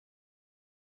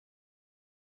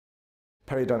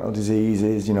Periodontal disease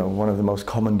is, one of the most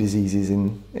common diseases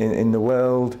in the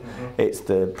world. It's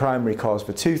the primary cause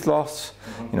for tooth loss.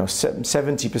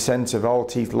 70% of all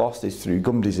teeth lost is through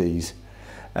gum disease.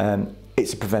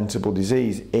 It's a preventable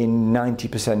disease in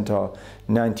 90% or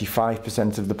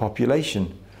 95% of the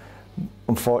population.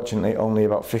 Unfortunately, only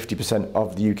about 50%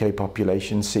 of the UK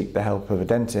population seek the help of a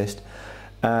dentist,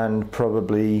 and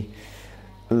probably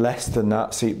less than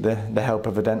that seek the help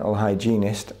of a dental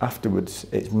hygienist afterwards.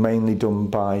 It's mainly done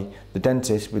by the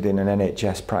dentist within an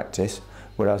NHS practice,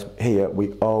 whereas here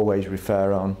we always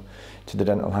refer on to the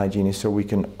dental hygienist, so we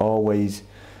can always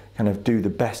kind of do the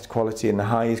best quality and the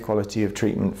highest quality of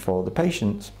treatment for the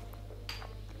patients.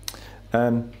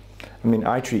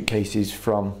 I treat cases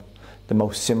from the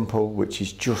most simple, which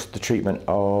is just the treatment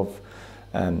of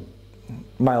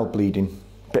mild bleeding.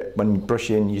 When you brush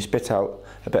in, you spit out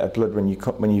a bit of blood when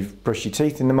you brush your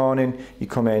teeth in the morning. You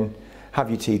come in, have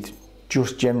your teeth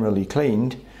just generally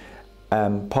cleaned,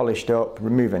 polished up,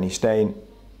 remove any stain,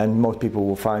 and most people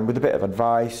will find, with a bit of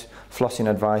advice, flossing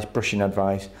advice, brushing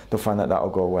advice, they'll find that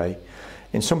that'll go away.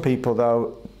 In some people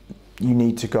though, you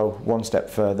need to go one step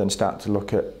further and start to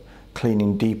look at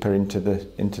cleaning deeper into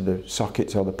the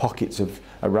sockets or the pockets of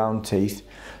around teeth.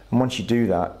 And once you do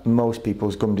that, most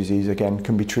people's gum disease again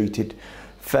can be treated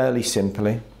fairly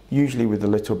simply, usually with a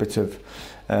little bit of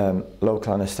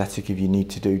local anaesthetic if you need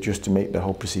to do, just to make the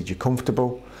whole procedure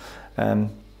comfortable.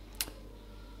 But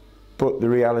the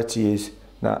reality is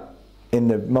that in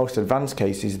the most advanced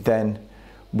cases, then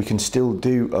we can still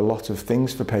do a lot of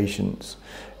things for patients.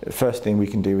 The first thing we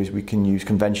can do is we can use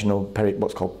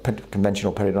what's called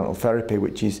conventional periodontal therapy,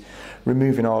 which is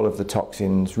removing all of the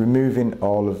toxins, removing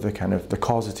all of the the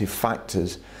causative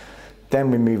factors.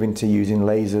 Then we move into using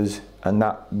lasers, and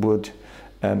that would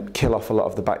kill off a lot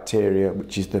of the bacteria,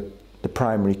 which is the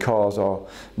primary cause, or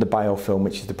the biofilm,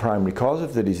 which is the primary cause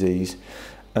of the disease.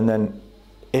 And then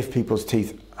if people's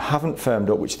teeth haven't firmed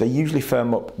up, which they usually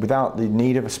firm up without the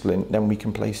need of a splint, then we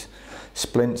can place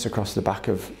splints across the back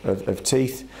of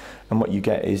teeth. And what you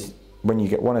get is, when you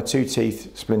get one or two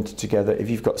teeth splinted together, if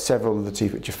you've got several of the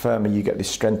teeth which are firmer, you get this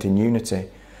strength in unity.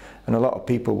 And a lot of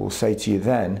people will say to you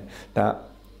then that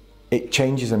it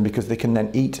changes them because they can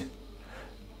then eat.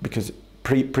 Because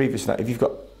previous to that, if you've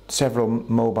got several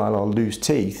mobile or loose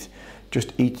teeth,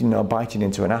 just eating or biting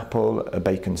into an apple, a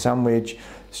bacon sandwich,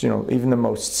 even the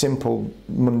most simple,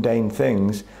 mundane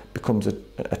things becomes a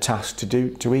task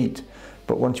to eat.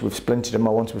 But once we've splinted them,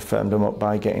 or once we've firmed them up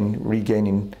by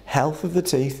regaining health of the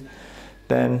teeth,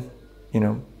 then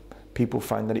people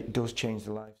find that it does change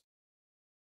their lives.